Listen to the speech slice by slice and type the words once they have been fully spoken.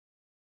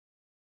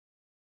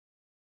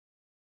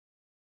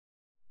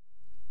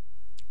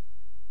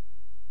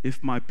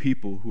If my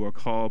people who are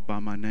called by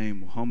my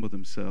name will humble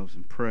themselves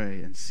and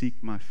pray and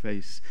seek my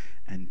face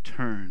and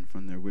turn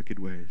from their wicked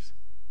ways.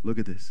 Look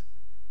at this.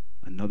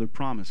 Another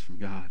promise from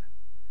God.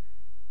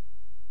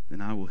 Then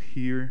I will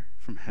hear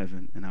from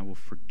heaven and I will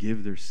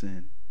forgive their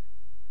sin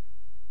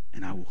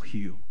and I will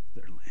heal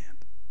their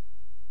land.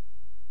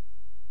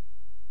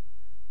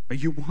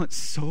 But you want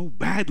so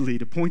badly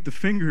to point the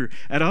finger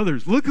at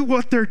others. Look at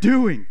what they're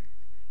doing.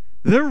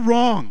 They're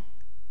wrong.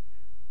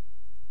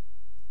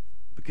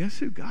 But guess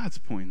who God's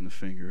pointing the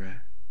finger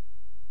at?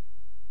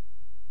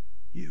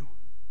 You.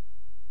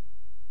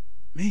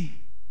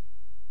 Me.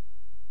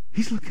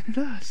 He's looking at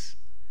us.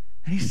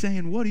 And he's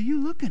saying, what are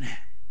you looking at?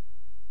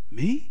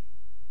 Me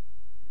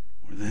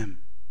or them?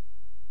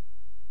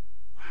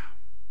 Wow.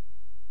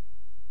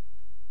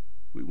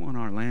 We want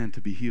our land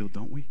to be healed,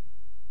 don't we?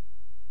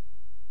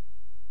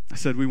 I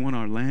said we want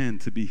our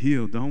land to be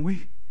healed, don't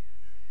we?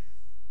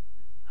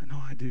 I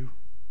know I do.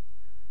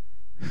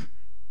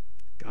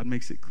 God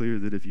makes it clear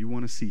that if you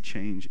want to see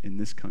change in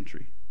this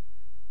country,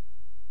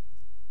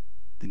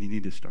 then you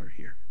need to start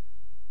here.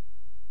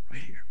 Right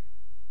here.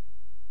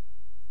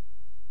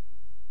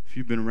 If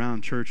you've been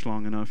around church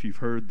long enough, you've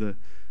heard the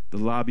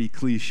lobby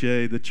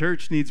cliche, the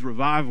church needs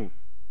revival.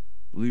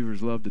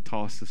 Believers love to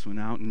toss this one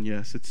out, and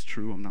yes, it's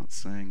true. I'm not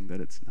saying that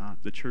it's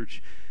not. The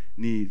church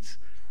needs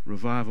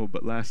revival,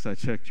 but last I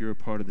checked, you're a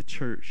part of the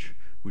church,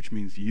 which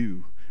means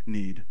you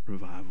need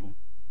revival.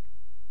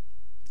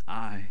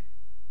 I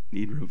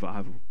need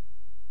revival.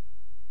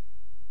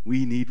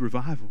 We need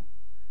revival.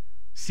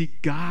 See,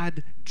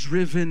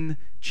 God-driven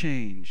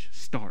change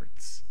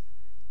starts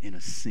in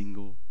a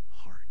single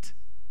heart.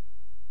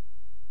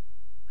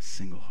 A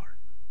single heart.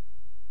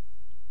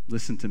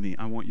 Listen to me.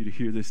 I want you to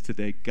hear this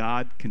today.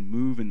 God can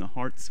move in the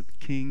hearts of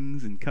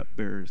kings and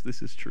cupbearers.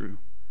 This is true.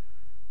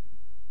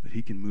 But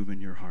he can move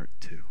in your heart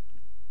too.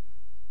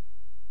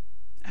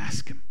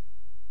 Ask him.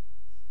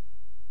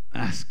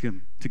 Ask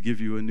him to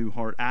give you a new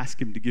heart.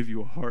 Ask him to give you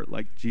a heart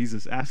like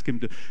Jesus. Ask him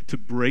to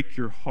break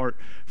your heart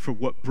for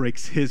what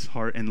breaks his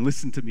heart. And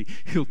listen to me,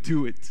 he'll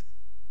do it.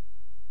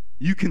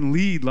 You can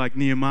lead like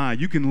Nehemiah.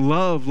 You can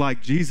love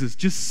like Jesus.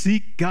 Just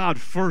seek God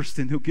first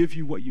and he'll give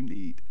you what you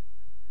need.